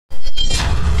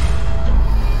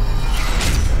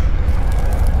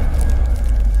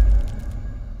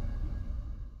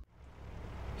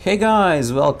Hey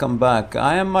guys, welcome back.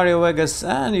 I am Mario Vegas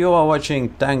and you are watching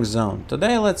Tank Zone.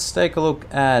 Today let's take a look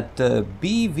at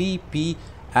BVP-M2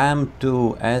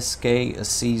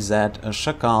 SKCZ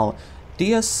Sakal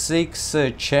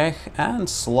TS6 Czech and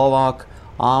Slovak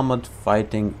armored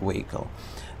fighting vehicle.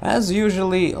 As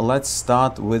usually, let's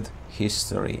start with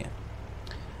history.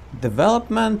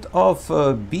 Development of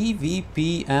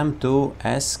BVP-M2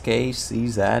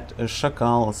 SKCZ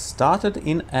Sakal started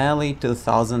in early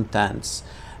 2010s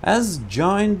as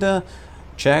joined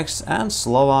Czech and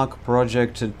Slovak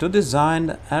project to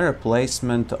design a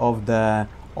replacement of the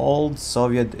old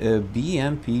Soviet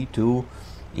BMP-2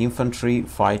 infantry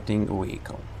fighting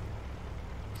vehicle.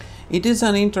 It is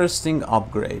an interesting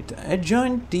upgrade. A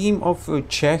joint team of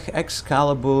Czech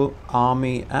Excalibur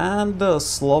Army and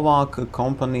Slovak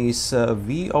companies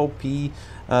VOP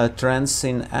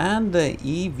Trenčín and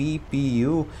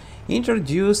EVPU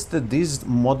introduced this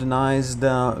modernized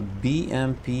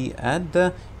BMP at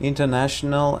the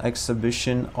International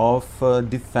Exhibition of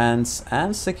Defense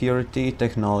and Security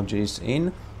Technologies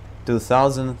in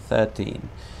 2013.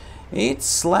 Its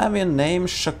Slavian name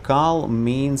Sakal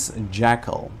means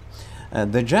jackal.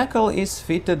 The jackal is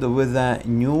fitted with a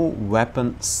new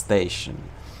weapon station.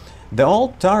 The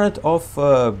old turret of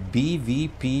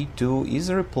BVP-2 is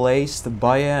replaced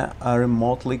by a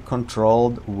remotely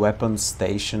controlled weapon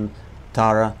station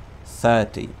Tara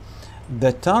 30.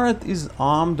 The turret is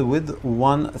armed with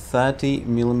one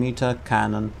 30mm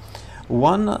cannon,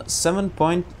 one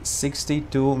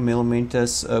 7.62 mm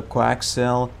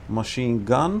coaxial machine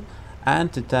gun,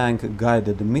 anti-tank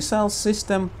guided missile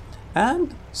system,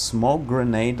 and smoke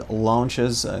grenade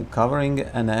launchers covering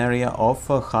an area of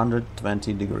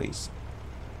 120 degrees.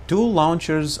 Two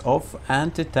launchers of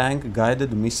anti-tank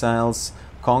guided missiles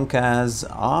Concas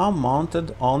are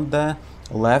mounted on the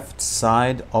left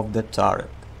side of the turret.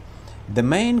 The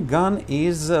main gun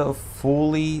is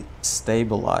fully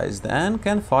stabilized and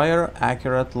can fire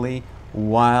accurately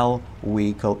while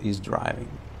vehicle is driving.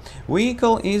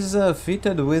 Vehicle is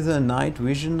fitted with a night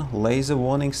vision, laser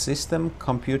warning system,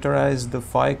 computerized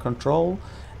fire control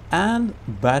and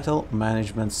battle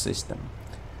management system.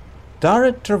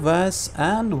 Turret traverse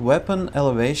and weapon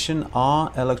elevation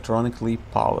are electronically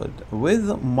powered, with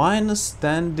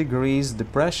 -10 degrees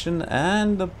depression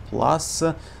and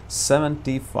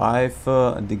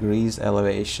 +75 degrees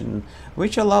elevation,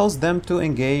 which allows them to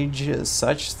engage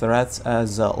such threats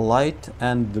as light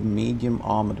and medium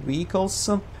armored vehicles,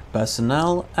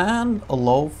 personnel and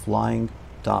low-flying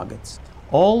targets.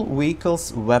 All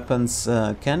vehicles' weapons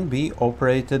can be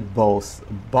operated both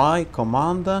by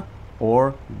commander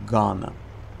or gunner.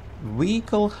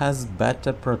 Vehicle has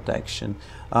better protection.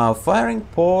 Firing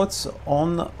ports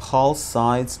on hull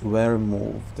sides were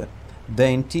removed. The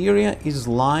interior is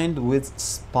lined with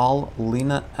spal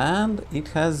liner and it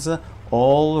has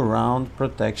all-round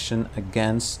protection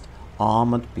against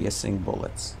armor-piercing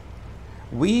bullets.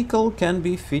 Vehicle can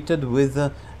be fitted with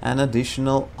an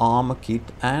additional armor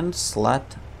kit and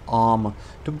slat armor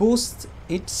to boost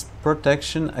its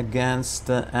protection against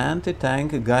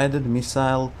anti-tank guided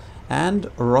missile and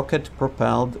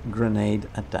rocket-propelled grenade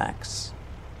attacks.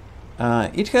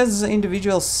 It has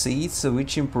individual seats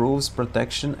which improves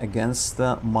protection against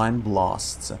mine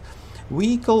blasts.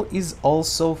 Vehicle is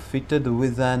also fitted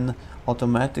with an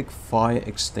automatic fire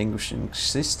extinguishing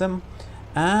system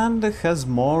and has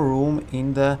more room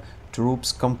in the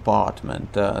troops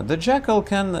compartment. The Jackal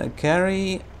can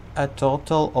carry a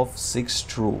total of 6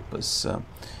 troopers,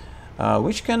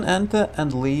 which can enter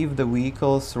and leave the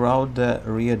vehicle throughout the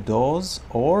rear doors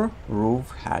or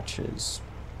roof hatches.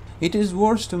 It is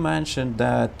worth to mention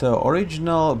that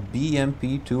original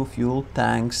BMP-2 fuel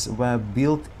tanks were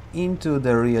built into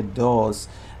the rear doors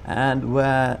and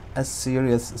were a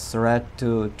serious threat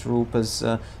to troopers'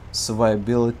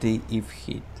 survivability if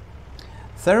hit.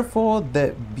 Therefore,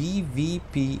 the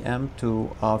BVP-M2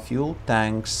 fuel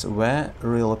tanks were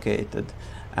relocated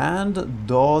and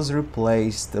doors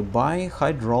replaced by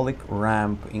hydraulic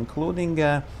ramp, including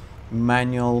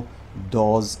manual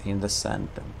doors in the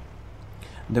center.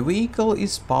 The vehicle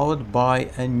is powered by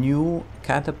a new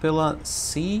Caterpillar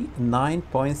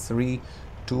C9.3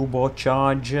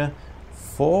 turbocharged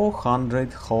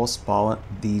 400 horsepower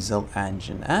diesel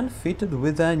engine and fitted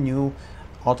with a new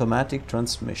automatic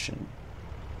transmission.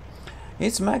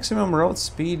 Its maximum road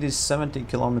speed is 70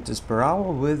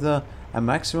 km/h with a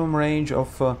maximum range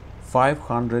of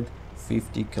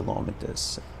 550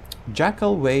 km.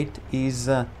 Jackal weight is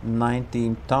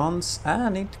 19 tons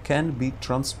and it can be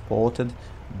transported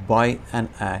by an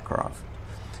aircraft.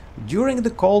 During the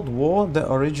Cold War,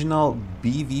 the original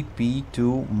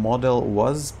BVP-2 model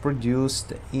was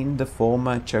produced in the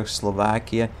former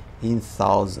Czechoslovakia in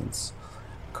thousands.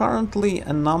 Currently,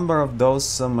 a number of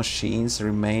those machines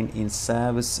remain in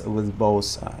service with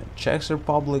both Czech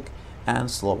Republic and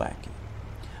Slovakia.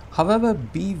 However,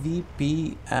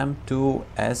 BVP-M2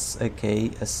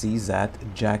 SKCZ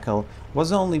Sakal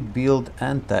was only built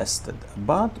and tested,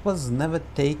 but was never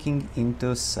taken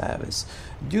into service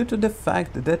due to the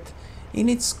fact that in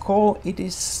its core it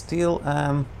is still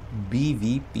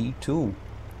BVP-2.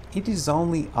 It is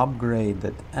only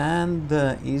upgraded and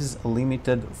is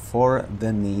limited for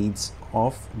the needs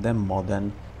of the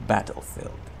modern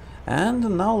battlefield.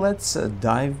 And now let's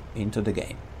dive into the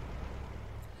game.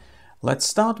 Let's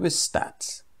start with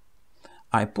stats.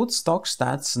 I put stock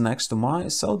stats next to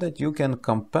mine so that you can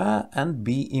compare and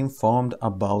be informed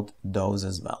about those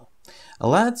as well.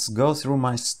 Let's go through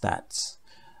my stats.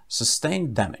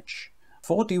 Sustained damage.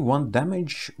 41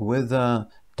 damage with a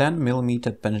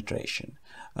 10mm penetration,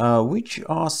 which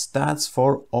are stats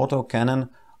for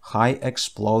autocannon high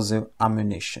explosive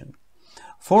ammunition.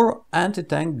 For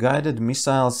anti-tank guided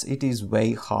missiles it is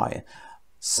way high.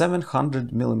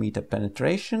 700mm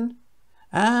penetration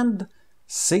and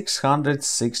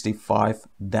 665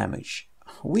 damage.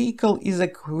 Vehicle is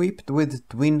equipped with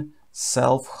twin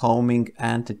self-homing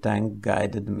anti-tank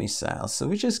guided missiles,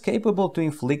 which is capable to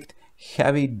inflict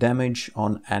heavy damage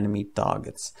on enemy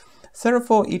targets.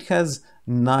 Therefore, it has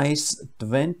nice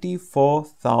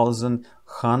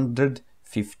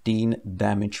 24,115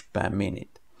 damage per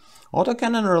minute.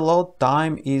 Autocannon reload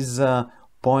time is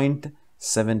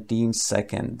 0.17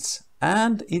 seconds.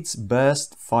 And its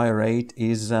burst fire rate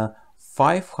is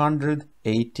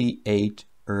 588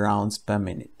 rounds per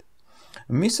minute.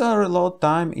 Missile reload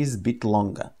time is a bit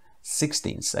longer,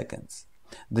 16 seconds.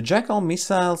 The Sakal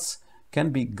missiles can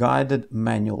be guided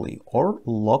manually or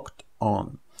locked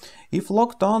on. If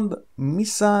locked on, the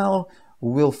missile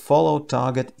will follow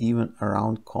target even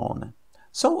around corner.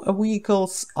 So a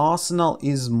vehicle's arsenal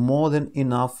is more than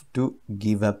enough to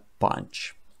give a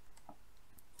punch.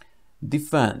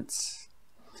 Defense.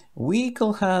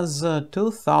 Vehicle has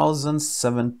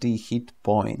 2070 hit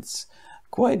points,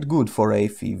 quite good for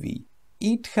FEV.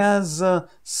 It has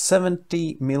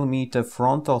 70mm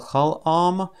frontal hull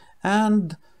armor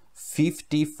and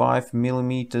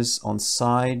 55mm on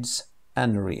sides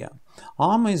and rear.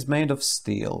 Armor is made of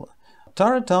steel.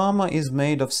 Turret armor is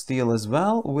made of steel as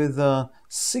well, with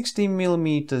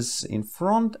 60mm in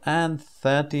front and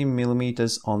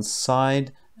 30mm on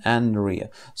side and rear.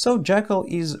 So Sakal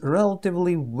is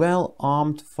relatively well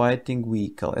armed fighting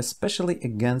vehicle, especially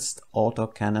against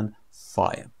autocannon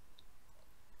fire.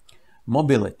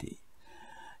 Mobility.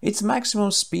 Its maximum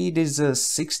speed is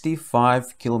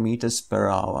 65 km per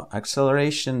hour,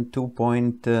 acceleration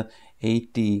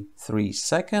 2.83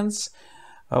 seconds.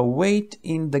 Weight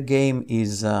in the game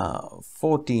is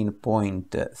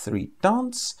 14.3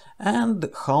 tons and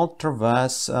hull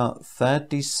traverse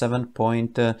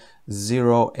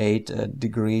 37.08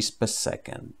 degrees per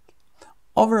second.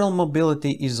 Overall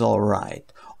mobility is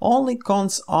alright. Only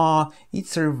cons are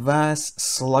its reverse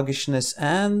sluggishness,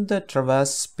 and the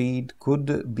traverse speed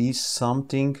could be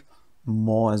something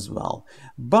more as well.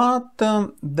 But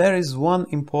there is one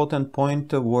important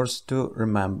point worth to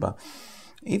remember.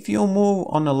 If you move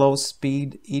on a low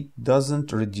speed, it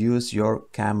doesn't reduce your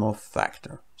camo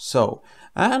factor.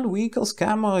 And vehicle's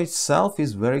camo itself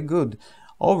is very good.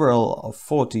 Overall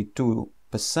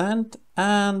 42%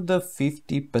 and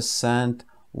 50%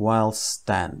 while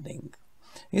standing.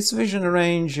 Its vision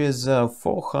range is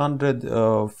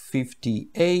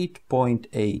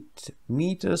 458.8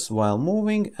 meters while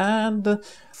moving and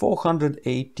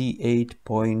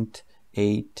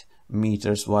 488.8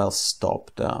 meters while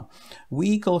stopped.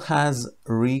 Vehicle has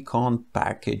recon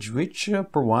package, which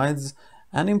provides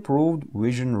an improved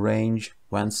vision range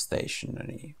when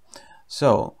stationary.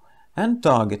 And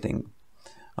targeting.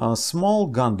 Small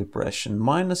gun depression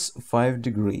 -5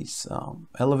 degrees,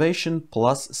 elevation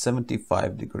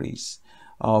 +75 degrees,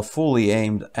 fully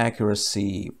aimed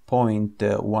accuracy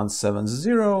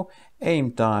 0.170,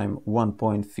 aim time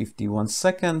 1.51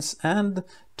 seconds, and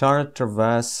turret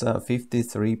traverse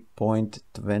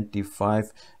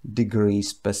 53.25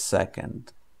 degrees per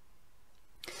second.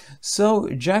 So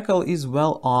Sakal is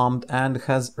well armed and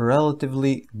has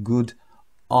relatively good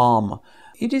armor.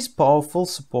 It is powerful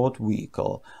support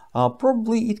vehicle.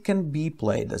 Probably it can be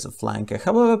played as a flanker.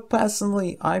 However,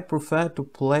 personally, I prefer to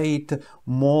play it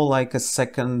more like a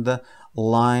second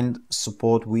line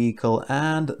support vehicle,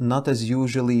 and not as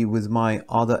usually with my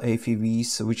other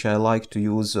AFVs, which I like to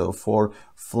use for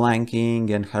flanking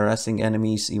and harassing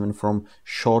enemies even from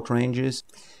short ranges.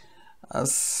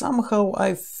 Somehow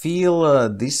I feel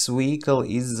this vehicle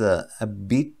is a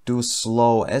bit too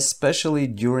slow, especially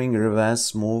during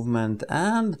reverse movement,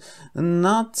 and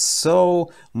not so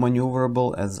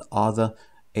maneuverable as other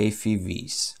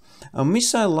AFVs. A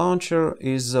missile launcher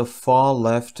is far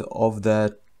left of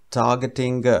the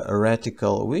targeting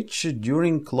reticle, which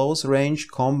during close range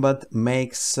combat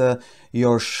makes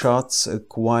your shots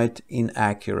quite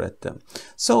inaccurate.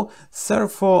 So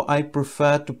therefore I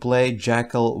prefer to play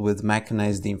Jackal with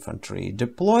mechanized infantry,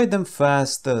 deploy them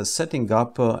fast, setting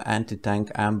up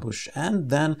anti-tank ambush, and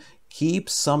then keep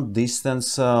some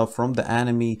distance from the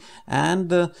enemy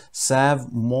and serve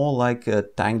more like a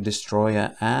tank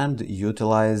destroyer and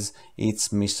utilize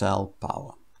its missile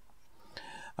power.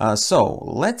 So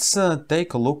let's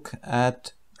take a look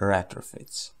at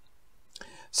retrofits.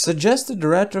 Suggested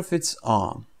retrofits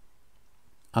are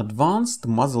Advanced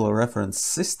Muzzle Reference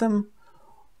System,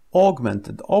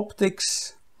 Augmented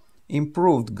Optics,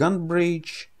 Improved Gun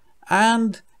Breach,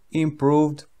 and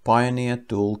Improved Pioneer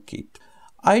Toolkit.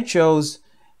 I chose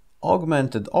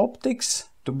Augmented Optics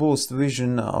to boost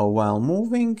vision while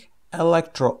moving,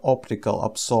 Electro-Optical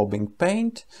Absorbing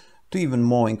Paint to even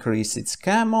more increase its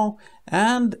camo,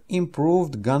 and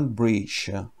Improved Gun Breach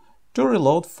to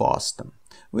reload faster,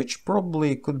 which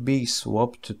probably could be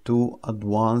swapped to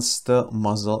Advanced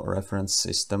Muzzle Reference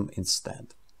System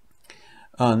instead.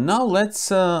 Now let's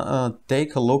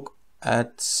take a look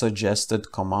at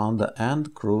suggested commander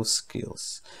and crew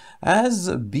skills. As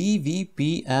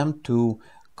BVP-M2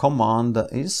 commander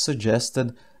is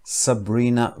suggested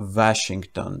Sabrina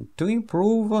Washington to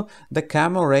improve the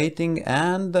camo rating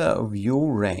and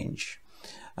view range.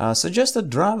 Suggested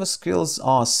driver skills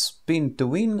are Spin to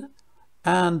Win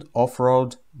and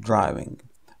Off-Road Driving.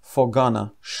 For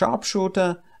gunner,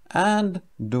 Sharpshooter and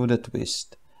Do the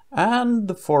Twist.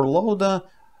 And for loader,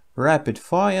 Rapid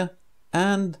Fire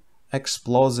and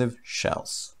Explosive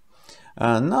Shells.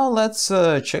 Now let's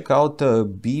check out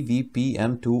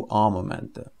BVP-M2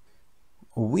 armament.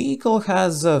 Vehicle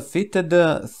has fitted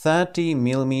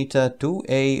 30mm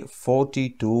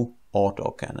 2A42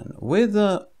 autocannon with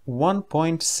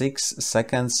 1.6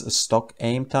 seconds stock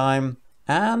aim time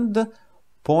and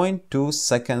 0.2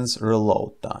 seconds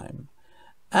reload time.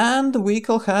 And the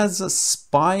vehicle has a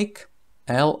Spike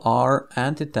LR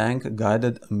anti-tank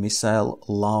guided missile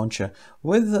launcher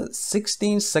with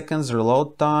 16 seconds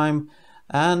reload time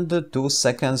and 2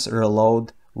 seconds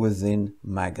reload within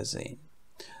magazine.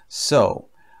 So,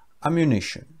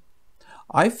 ammunition.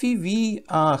 IFV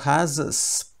has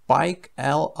Spike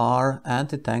LR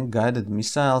anti-tank guided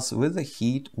missiles with a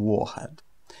heat warhead,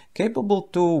 capable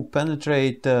to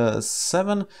penetrate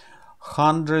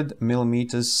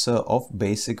 700mm of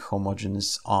basic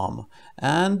homogeneous armor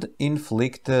and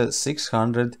inflict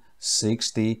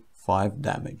 665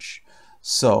 damage.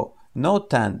 So, no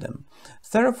tandem.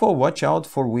 Therefore, watch out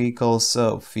for vehicles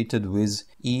fitted with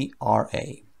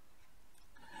ERA.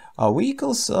 A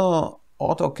vehicle's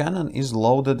autocannon is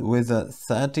loaded with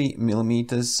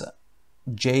 30mm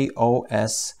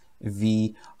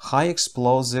JOSV high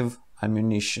explosive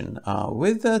ammunition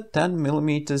with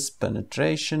 10mm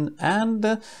penetration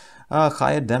and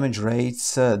higher damage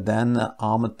rates than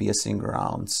armored piercing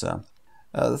rounds.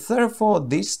 Therefore,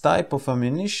 this type of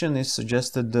ammunition is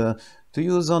suggested to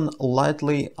use on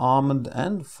lightly armored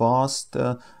and fast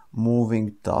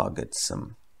moving targets.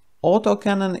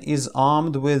 Autocannon is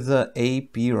armed with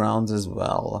AP rounds as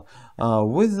well,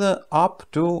 with up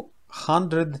to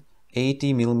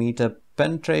 180mm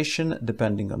penetration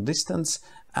depending on distance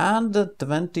and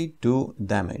 22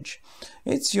 damage.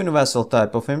 It's universal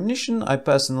type of ammunition. I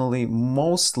personally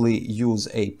mostly use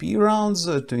AP rounds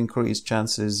to increase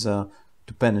chances to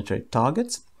penetrate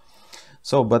targets.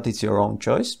 So, but it's your own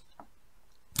choice.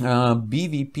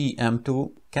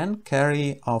 BVP-M2 can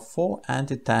carry 4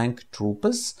 anti-tank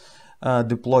troopers,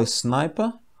 deploy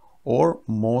sniper or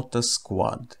mortar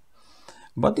squad.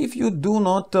 But if you do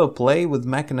not play with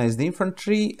mechanized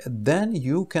infantry, then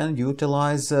you can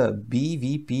utilize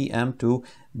BVP-M2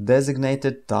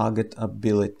 designated target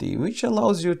ability, which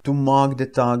allows you to mark the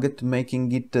target,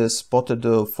 making it spotted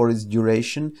for its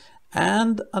duration,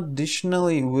 and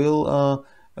additionally will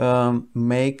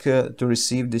make to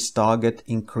receive this target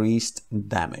increased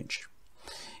damage.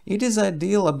 It is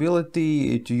ideal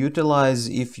ability to utilize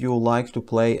if you like to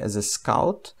play as a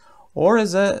scout or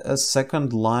as a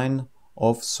second line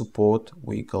of support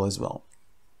vehicle as well.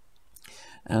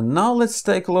 And now let's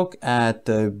take a look at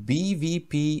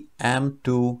BVP-M2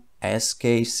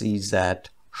 SKCZ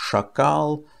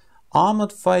Sakal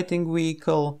armored fighting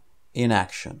vehicle in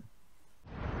action.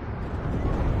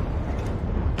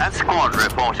 That squad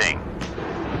reporting.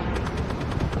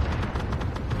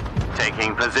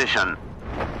 Taking position.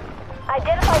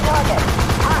 Identify target.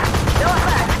 No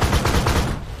effect.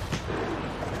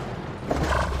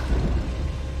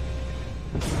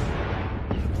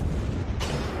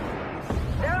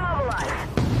 They're immobilized.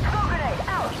 Smoke grenade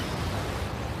out.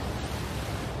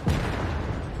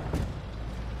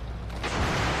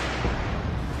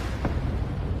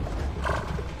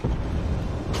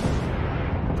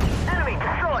 Enemy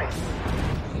destroyed.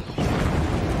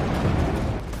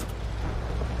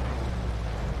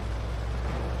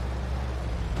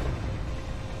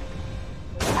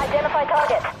 Identify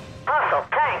target. Hostile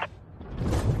tank.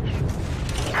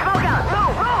 Smoke out.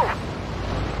 Move.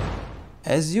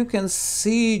 As you can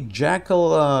see,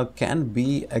 Jackal can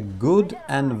be a good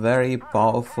and very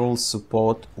powerful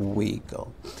support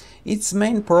vehicle. Its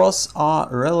main pros are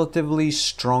relatively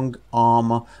strong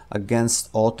armor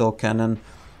against autocannon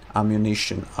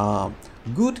ammunition,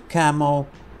 good camo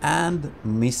and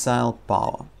missile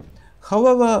power.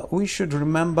 However, we should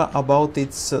remember about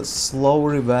its slow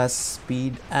reverse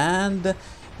speed and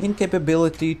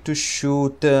incapability to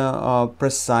shoot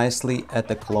precisely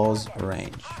at a close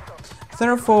range.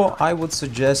 Therefore, I would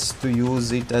suggest to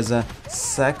use it as a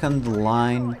second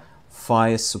line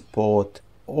fire support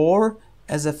or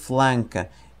as a flanker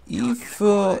if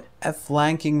a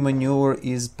flanking maneuver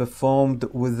is performed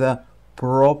with a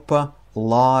proper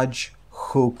large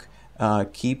hook,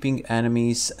 keeping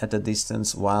enemies at a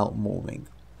distance while moving.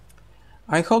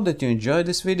 I hope that you enjoyed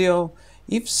this video.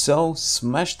 If so,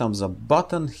 smash thumbs up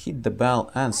button, hit the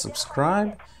bell and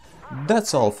subscribe.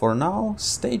 That's all for now.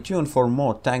 Stay tuned for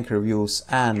more tank reviews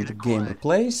and game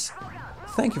replays.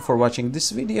 Thank you for watching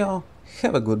this video.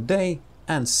 Have a good day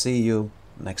and see you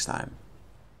next time.